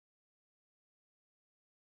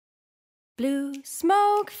Blue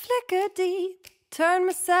smoke flicker deep, turn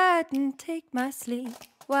my side and take my sleep.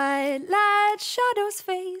 White light shadows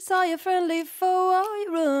face, are you friendly foe or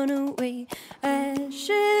you run away?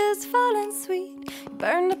 Ashes falling sweet, you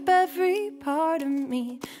burned up every part of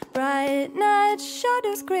me. Bright night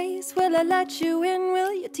shadows grace, will I let you in?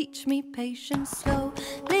 Will you teach me patience? Slowly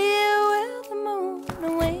will the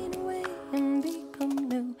moon wane away and become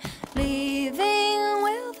new. Leaving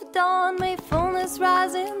with the dawn, may fullness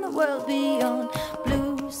rise in the world beyond.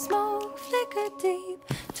 Blue smoke flicker deep,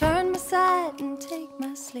 turn my side and take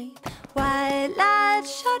my sleep. White light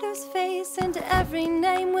shadows face, into every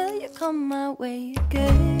name will you come my way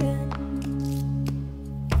again?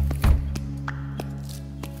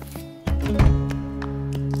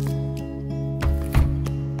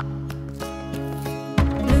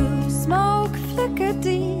 Blue smoke flicker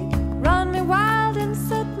deep, run me wild and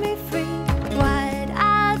set me free.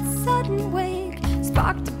 Wide-eyed sudden wake,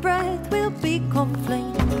 spark the breath will become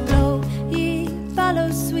flame. Blow ye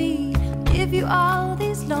bellows sweet, give you all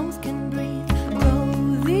these lungs can breathe. Grow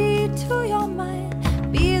thee to your mind,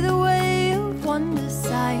 be the way of wonder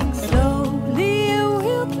sighing. Slowly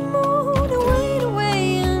will the moon wade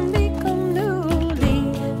away and become new.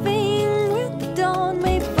 Leaving with the dawn,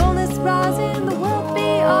 may fullness rise in the world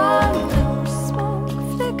beyond. Blue smoke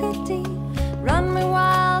flicker deep, run me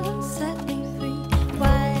wild and set me free.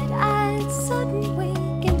 Wide-eyed sudden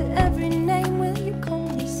wake, into every name will you come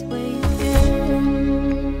this way again?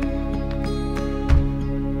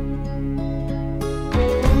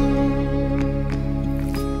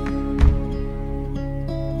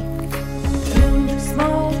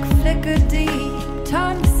 Smoke flicker deep,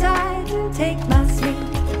 turn aside and take my sleep.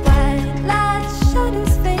 White light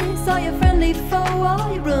shadows face, are you friendly foe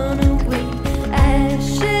or you run away?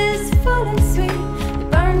 Ashes falling sweet, you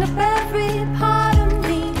burned up every part of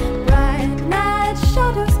me. Bright night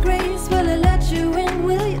shadows grace, will I let you in?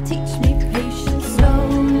 Will you teach me patience?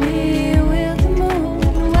 Slowly will the moon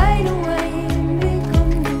wade away and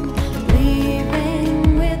become new.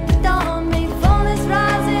 Leaving with the dawn, may fullness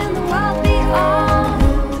rise in the world beyond.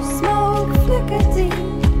 Flicker deep,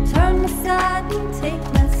 turn my side and take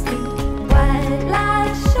my sleep. White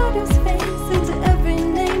light shadows face, into every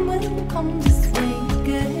name will come this way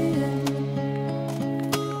again.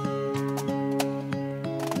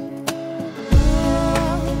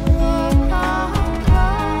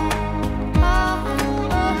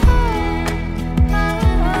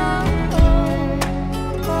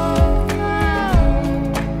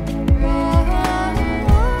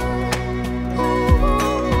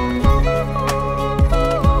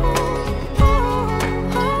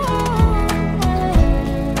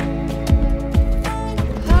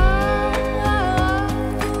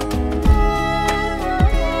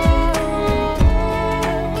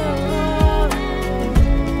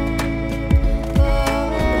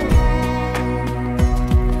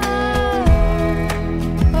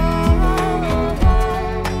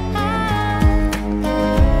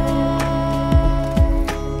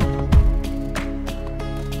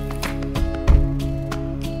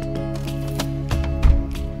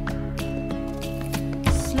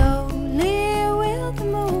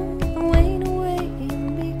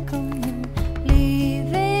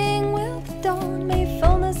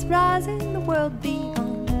 Rising the world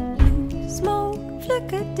beyond. Blue smoke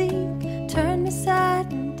flicker deep, turn me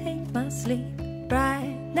side and take my sleep.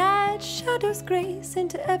 Bright night shadows grace,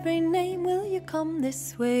 into every name will you come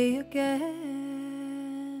this way again?